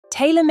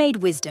Tailor-Made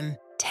Wisdom,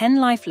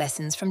 10 Life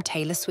Lessons from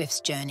Taylor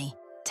Swift's Journey.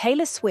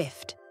 Taylor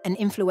Swift, an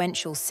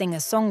influential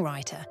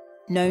singer-songwriter,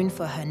 known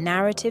for her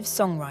narrative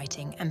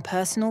songwriting and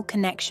personal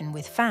connection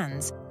with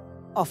fans,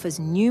 offers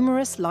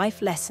numerous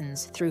life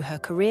lessons through her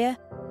career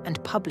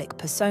and public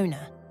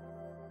persona.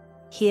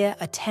 Here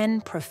are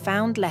 10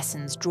 profound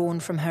lessons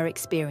drawn from her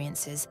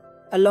experiences,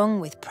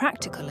 along with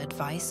practical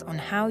advice on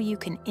how you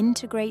can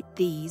integrate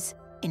these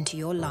into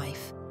your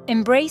life.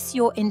 Embrace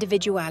your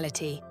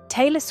individuality.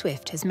 Taylor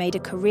Swift has made a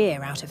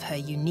career out of her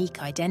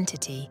unique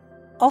identity,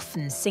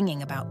 often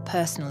singing about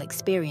personal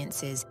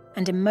experiences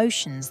and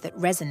emotions that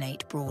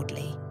resonate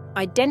broadly.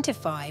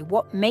 Identify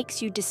what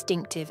makes you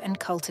distinctive and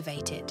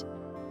cultivate it.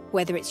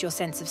 Whether it's your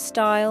sense of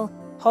style,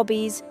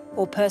 hobbies,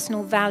 or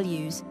personal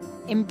values,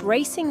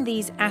 embracing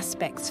these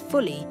aspects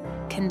fully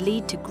can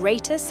lead to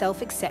greater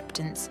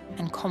self-acceptance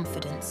and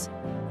confidence.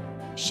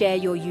 Share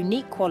your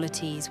unique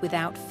qualities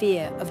without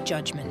fear of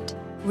judgment.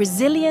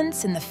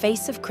 Resilience in the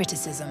face of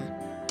criticism.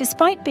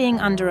 Despite being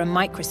under a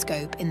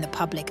microscope in the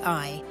public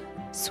eye,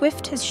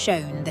 Swift has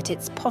shown that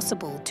it's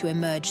possible to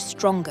emerge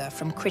stronger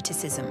from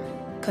criticism,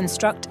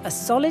 construct a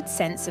solid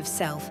sense of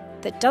self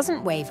that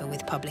doesn't waver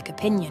with public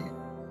opinion,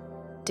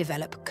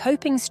 develop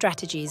coping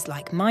strategies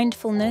like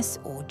mindfulness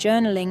or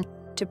journaling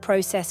to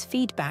process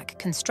feedback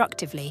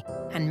constructively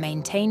and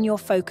maintain your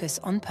focus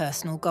on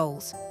personal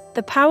goals.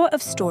 The power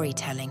of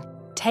storytelling.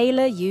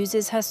 Taylor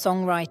uses her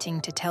songwriting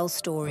to tell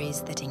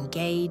stories that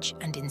engage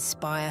and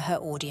inspire her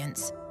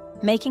audience,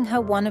 making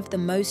her one of the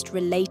most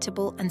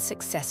relatable and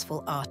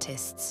successful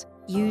artists.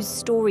 Use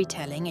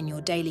storytelling in your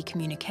daily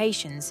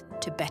communications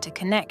to better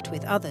connect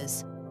with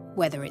others.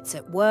 Whether it's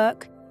at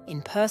work,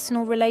 in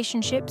personal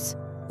relationships,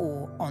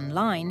 or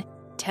online,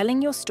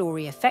 telling your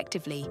story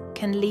effectively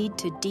can lead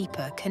to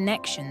deeper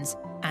connections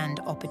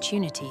and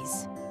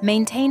opportunities.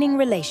 Maintaining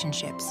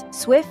relationships.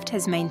 Swift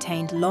has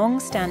maintained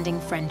long-standing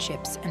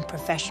friendships and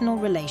professional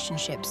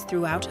relationships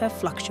throughout her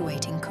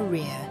fluctuating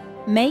career.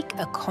 Make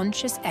a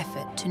conscious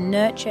effort to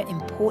nurture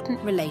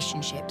important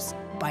relationships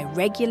by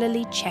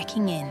regularly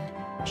checking in,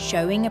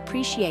 showing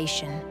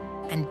appreciation,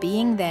 and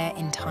being there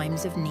in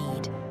times of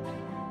need.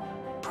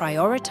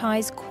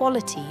 Prioritize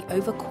quality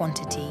over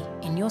quantity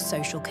in your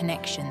social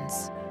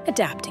connections.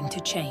 Adapting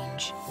to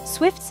change.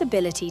 Swift's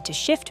ability to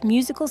shift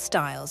musical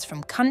styles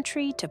from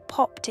country to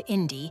pop to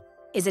indie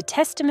is a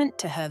testament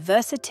to her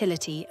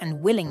versatility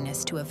and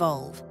willingness to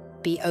evolve.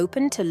 Be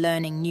open to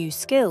learning new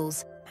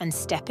skills and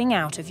stepping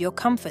out of your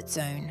comfort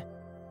zone.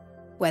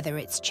 Whether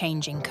it's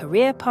changing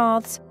career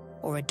paths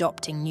or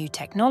adopting new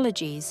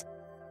technologies,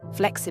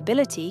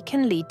 flexibility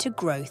can lead to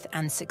growth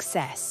and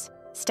success.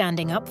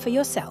 Standing up for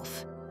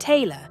yourself.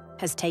 Taylor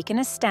has taken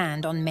a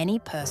stand on many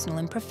personal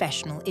and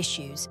professional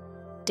issues,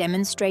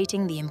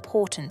 demonstrating the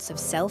importance of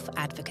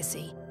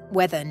self-advocacy.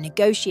 Whether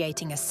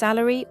negotiating a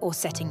salary or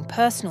setting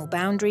personal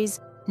boundaries,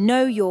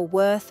 know your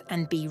worth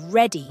and be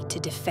ready to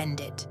defend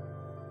it.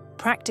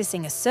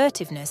 Practicing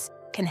assertiveness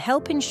can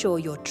help ensure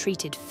you're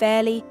treated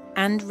fairly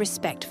and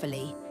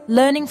respectfully.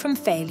 Learning from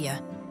failure.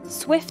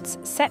 Swift's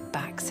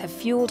setbacks have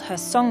fueled her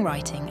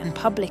songwriting and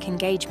public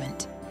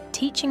engagement,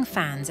 teaching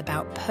fans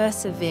about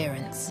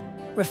perseverance.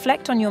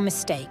 Reflect on your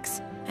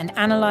mistakes and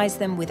analyze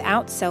them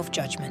without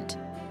self-judgment.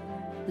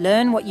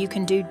 Learn what you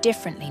can do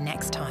differently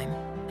next time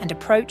and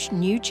approach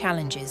new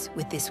challenges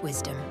with this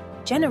wisdom.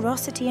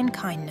 Generosity and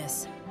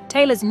kindness.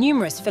 Taylor's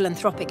numerous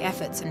philanthropic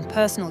efforts and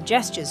personal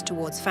gestures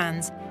towards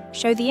fans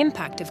show the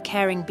impact of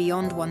caring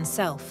beyond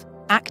oneself.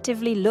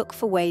 Actively look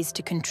for ways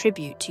to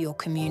contribute to your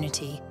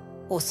community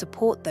or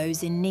support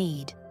those in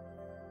need.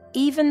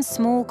 Even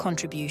small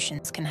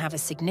contributions can have a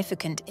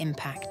significant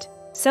impact.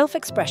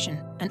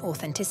 Self-expression and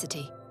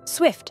authenticity.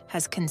 Swift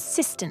has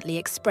consistently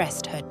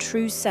expressed her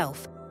true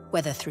self,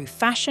 whether through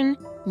fashion,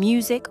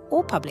 music,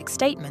 or public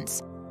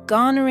statements,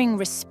 garnering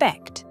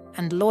respect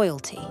and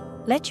loyalty.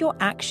 Let your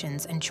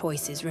actions and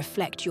choices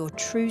reflect your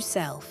true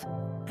self,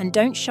 and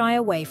don't shy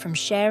away from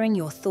sharing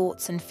your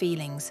thoughts and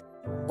feelings.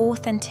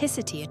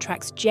 Authenticity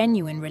attracts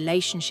genuine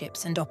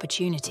relationships and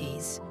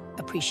opportunities.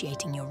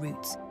 Appreciating your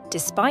roots.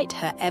 Despite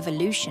her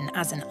evolution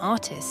as an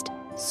artist,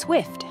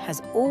 Swift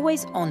has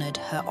always honored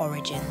her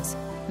origins,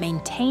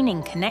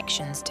 maintaining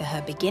connections to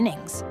her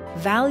beginnings.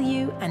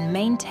 Value and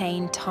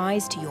maintain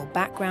ties to your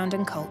background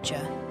and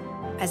culture,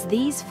 as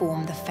these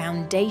form the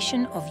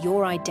foundation of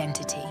your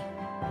identity.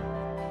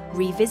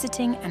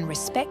 Revisiting and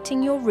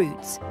respecting your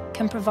roots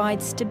can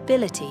provide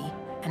stability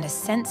and a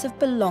sense of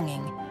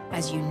belonging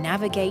as you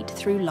navigate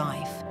through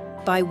life.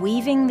 By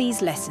weaving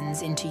these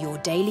lessons into your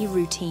daily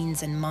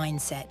routines and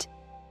mindset,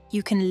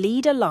 you can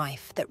lead a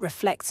life that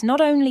reflects not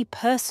only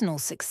personal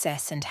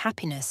success and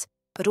happiness,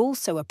 but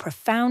also a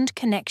profound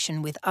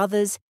connection with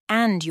others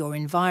and your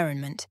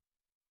environment,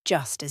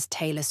 just as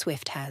Taylor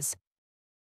Swift has.